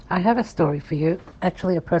I have a story for you,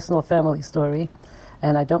 actually a personal family story,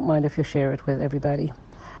 and I don't mind if you share it with everybody.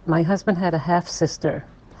 My husband had a half-sister.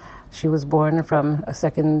 She was born from a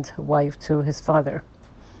second wife to his father.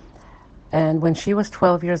 And when she was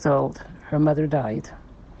 12 years old, her mother died.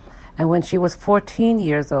 And when she was 14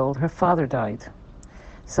 years old, her father died.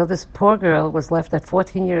 So this poor girl was left at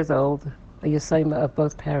 14 years old, a yesima of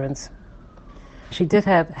both parents. She did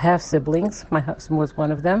have half-siblings. My husband was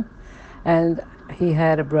one of them. And he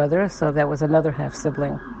had a brother, so that was another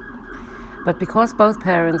half-sibling. But because both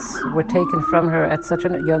parents were taken from her at such a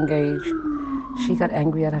young age, she got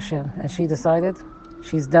angry at Hashem, and she decided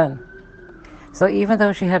she's done. So even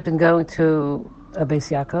though she had been going to a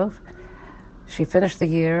Beis Yaakov, she finished the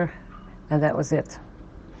year, and that was it.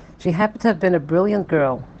 She happened to have been a brilliant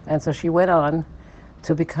girl, and so she went on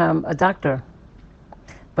to become a doctor.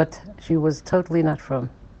 But she was totally not from.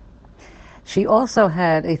 She also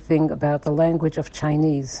had a thing about the language of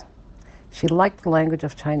Chinese. She liked the language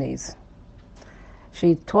of Chinese.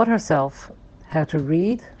 She taught herself how to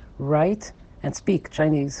read, write, and speak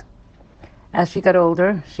Chinese. As she got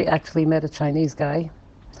older, she actually met a Chinese guy,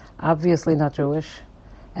 obviously not Jewish,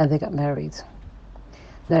 and they got married.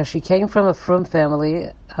 Now, she came from a frum family,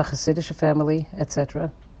 a Hasidic family,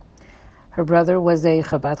 etc. Her brother was a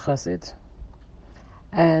Chabad Chassid,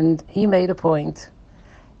 and he made a point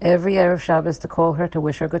every Erev Shabbos to call her to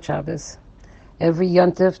wish her good Shabbos, every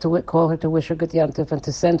Yontif to call her to wish her good Yontif, and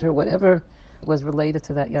to send her whatever was related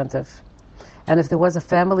to that Yontif. And if there was a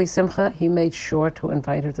family simcha, he made sure to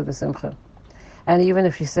invite her to the simcha. And even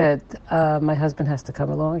if she said, my husband has to come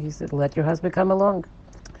along, he said, let your husband come along.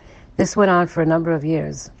 This went on for a number of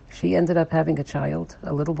years. She ended up having a child,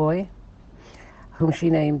 a little boy, whom she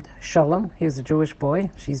named Shalom. He was a Jewish boy.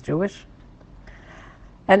 She's Jewish.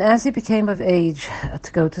 And as he became of age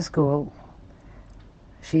to go to school,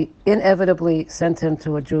 she inevitably sent him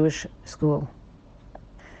to a Jewish school.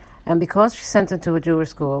 And because she sent him to a Jewish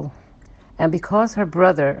school, and because her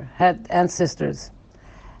brother and sisters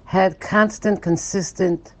had constant,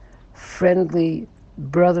 consistent, friendly,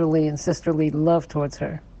 brotherly, and sisterly love towards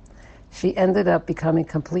her, she ended up becoming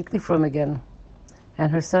completely frum again.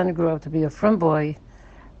 And her son grew up to be a frum boy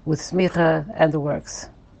with smicha and the works.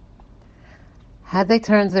 Had they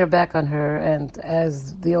turned their back on her, and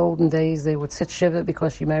as the olden days they would sit shiva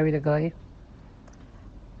because she married a guy,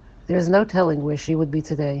 there's no telling where she would be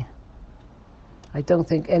today. I don't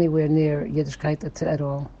think anywhere near Yiddishkeit at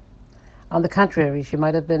all. On the contrary, she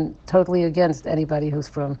might have been totally against anybody who's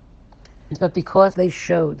from. But because they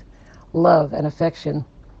showed love and affection,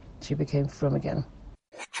 she became frum again.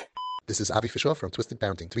 This is Avi Fisher from Twisted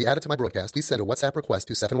Parenting. To be added to my broadcast, please send a WhatsApp request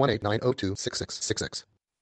to 718-902-6666.